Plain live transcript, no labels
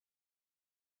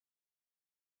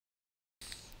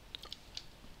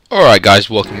Alright guys,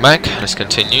 welcome back. Let's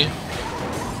continue.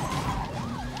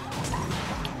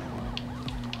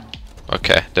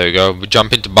 Okay, there we go. We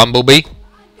jump into Bumblebee.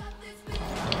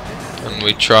 And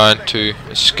we try to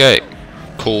escape.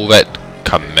 Corvette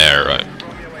Camaro.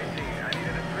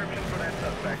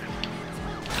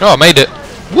 Oh, I made it.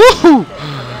 Woohoo!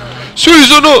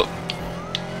 Susan up!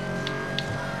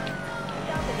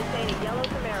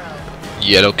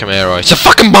 Yellow Camaro. It's a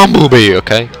fucking Bumblebee,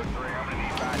 okay?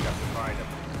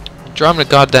 Driving a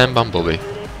goddamn Bumblebee.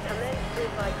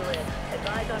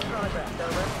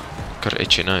 Got an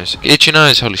itchy nose. Itchy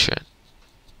nose, holy shit.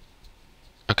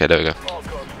 Okay, there we go.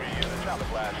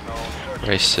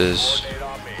 Races.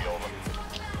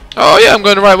 Oh yeah, I'm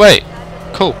going the right way.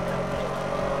 Cool.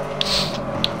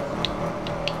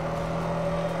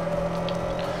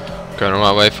 Going the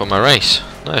right way for my race.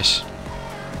 Nice.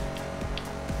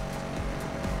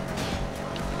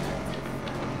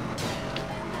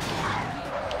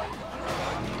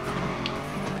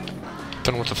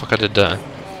 Don't know what the fuck I did there.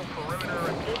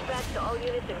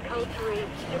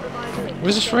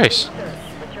 Where's this race?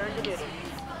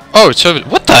 Oh, it's over.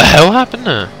 What the hell happened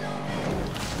there?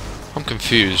 I'm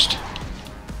confused.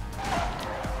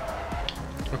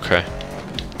 Okay.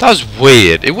 That was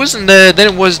weird. It wasn't there,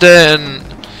 then it was there, and...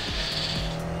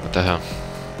 What the hell?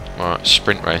 Alright,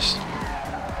 sprint race.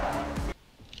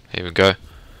 Here we go.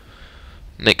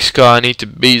 Next car I need to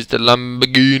beat is the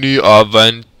Lamborghini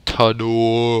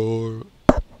Aventador.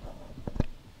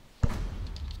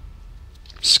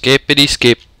 Skippity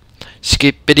skip.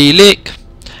 Skippity lick.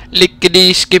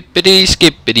 Lickety skippity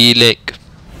skippity lick.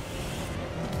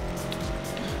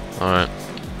 Alright.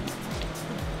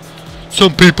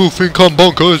 Some people think I'm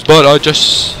bonkers, but I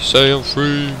just say I'm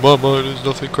free. My mind is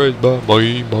nothing crazy but my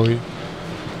mind.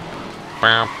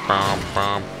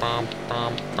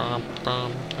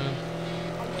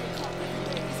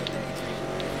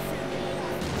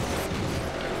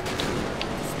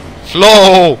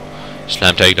 Slow!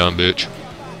 Slam takedown, bitch.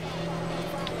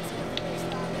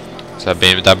 Is that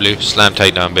BMW? Slam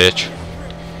takedown, bitch.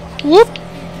 Whoop!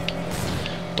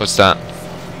 What's that?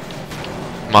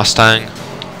 Mustang?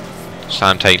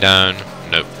 Slam takedown.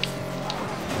 Nope.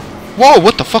 Whoa,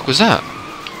 what the fuck was that?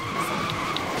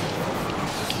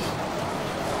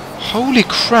 Holy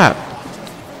crap.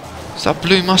 Is that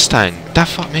blue Mustang? That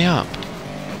fucked me up.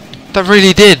 That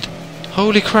really did.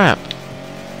 Holy crap.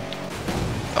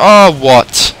 Oh,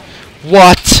 what?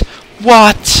 What?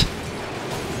 What?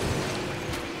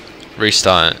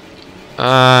 Restart it.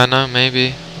 No,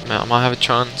 maybe. I might have a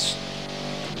chance.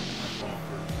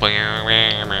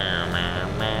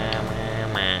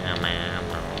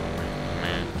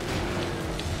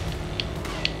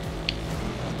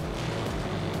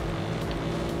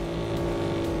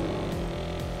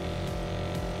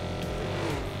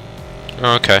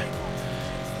 Oh, okay.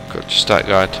 Got just that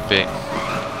guy to beat.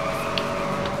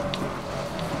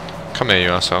 Come here, you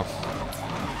asshole.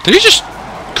 Did he just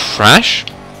crash?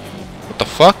 What the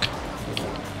fuck?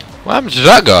 What happened to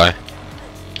that guy?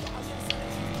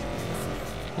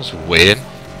 That's weird.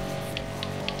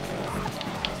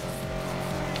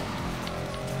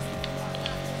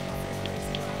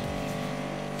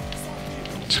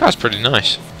 This guy's pretty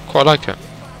nice. Quite like it.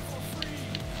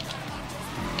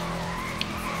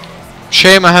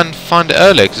 Shame I hadn't found it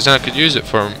earlier, because then I could use it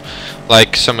for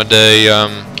like some of the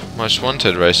most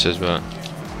wanted races, but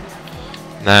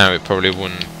now it probably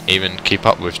wouldn't even keep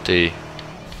up with the...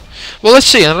 Well, let's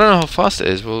see. I don't know how fast it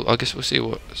is. Well, I guess we'll see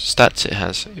what stats it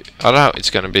has. I doubt it's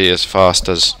going to be as fast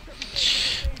as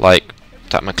like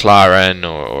that McLaren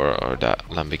or that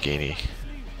Lamborghini.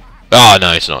 Oh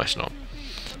no, it's not. It's not.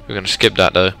 We're going to skip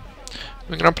that though.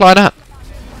 We're going to apply that.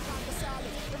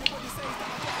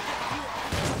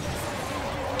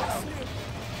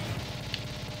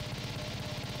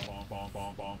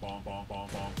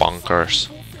 Bonkers.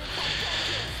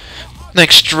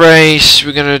 Next race,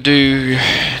 we're gonna do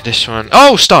this one.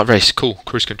 Oh, start race, cool,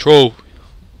 cruise control.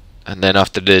 And then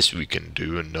after this, we can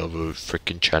do another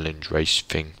freaking challenge race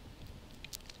thing,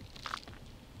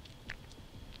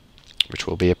 which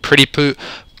will be a pretty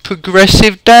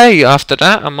progressive day. After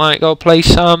that, I might go play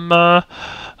some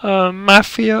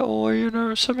Mafia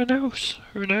or something else.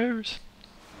 Who knows?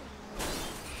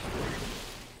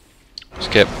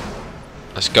 Skip.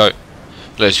 Let's go.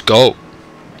 Let's go.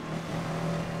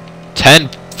 10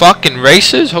 fucking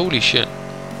races? Holy shit.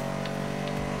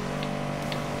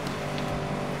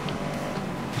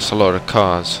 That's a lot of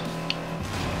cars.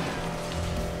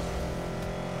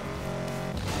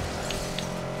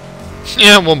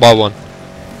 Yeah, one by one.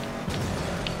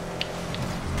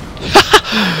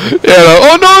 Yeah, like,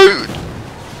 oh no!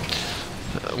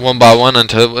 One by one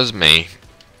until it was me.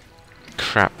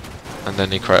 Crap. And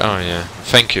then he cried, oh yeah,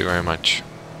 thank you very much.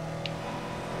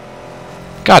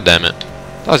 God damn it.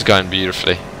 That was going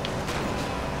beautifully.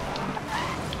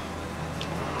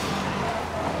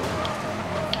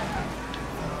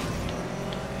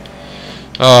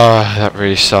 Oh, that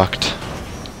really sucked.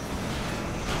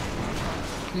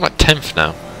 I'm like 10th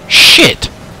now. Shit!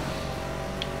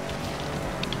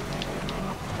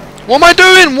 What am I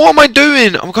doing? What am I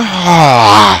doing? I'm going.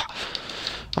 Ah!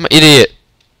 I'm an idiot.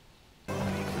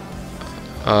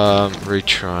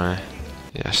 Retry.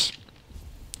 Yes.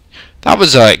 That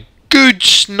was a good,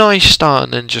 nice start,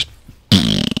 and then just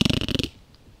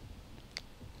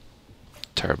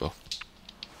terrible.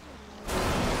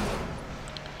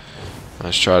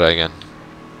 Let's try that again.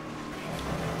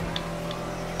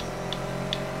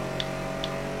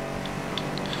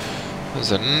 That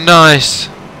was a nice,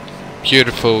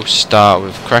 beautiful start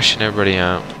with crashing everybody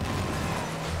out.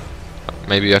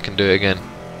 Maybe I can do it again.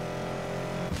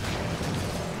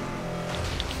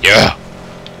 Yeah.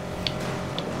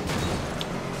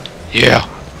 Yeah.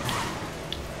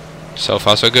 So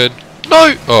far so good.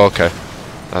 No! Oh, okay.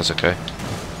 That's okay.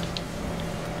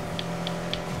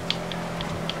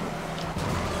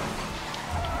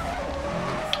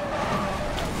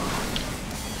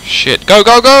 Shit. Go,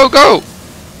 go, go, go!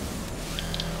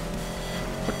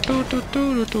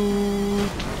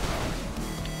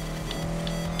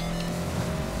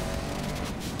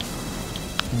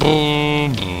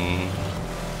 Boom, boom.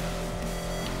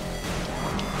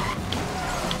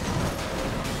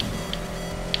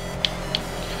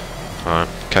 Alright,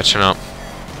 catching up.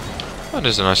 Oh,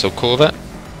 there's a nice little Corvette.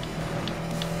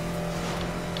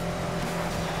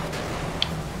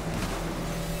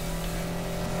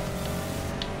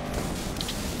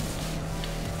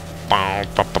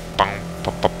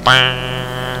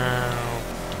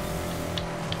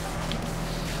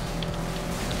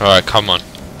 Alright, come on.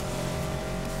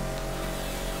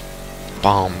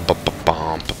 Bum bum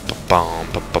bum bum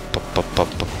bum bum bum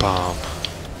bum bum.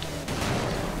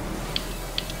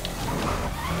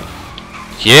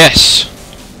 Yes!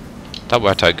 That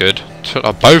worked out good. Took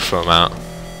both of them out.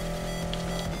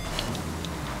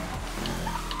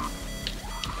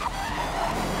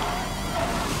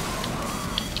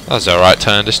 That was the right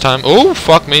turn this time. Oh,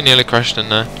 fuck me, nearly crashed in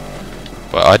there.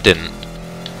 But I didn't.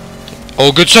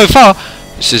 All good so far.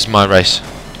 This is my race.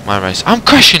 My race. I'm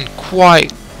crashing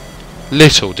quite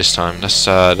little this time. That's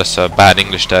a bad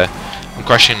English there. I'm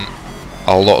crashing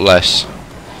a lot less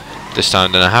this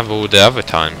time than I have all the other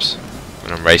times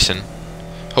when I'm racing.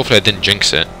 Hopefully I didn't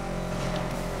jinx it.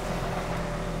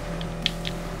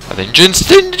 I didn't jinx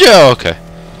it. Oh, okay.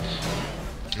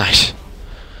 Nice.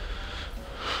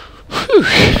 Whew.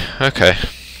 Okay.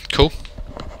 Cool.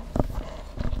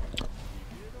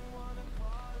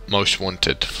 Most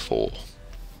wanted 4.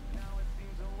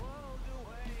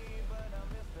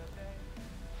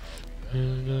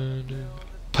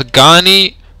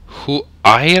 Pagani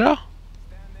Huayra?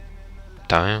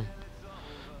 Damn.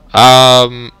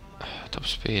 Top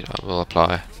speed I will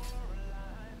apply.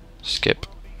 Skip.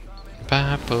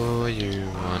 Bad boy, you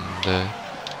wonder.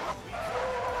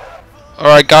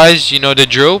 Alright guys, you know the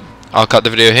drill. I'll cut the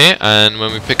video here, and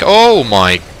when we pick... Oh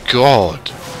my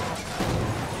god!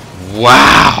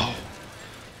 Wow!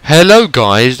 Hello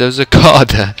guys, there's a car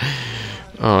there.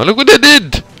 Oh, look what they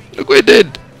did! Look what it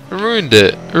did! I ruined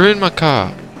it. I ruined my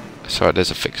car. Sorry, there's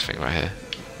a fixed thing right here.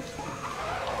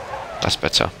 That's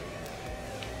better.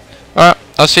 Alright,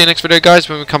 I'll see you next video guys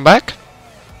when we come back.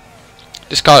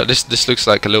 This car, this looks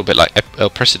like a little bit like El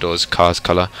Presidor's car's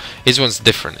colour. His one's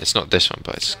different. It's not this one,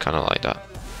 but it's kind of like that.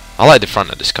 I like the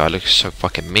front of this car. It looks so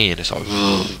fucking mean. It's like...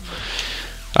 Alright,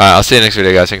 I'll see you next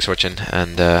video guys. Thanks for watching.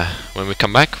 And when we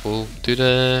come back, we'll do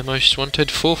the most wanted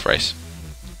 4th race.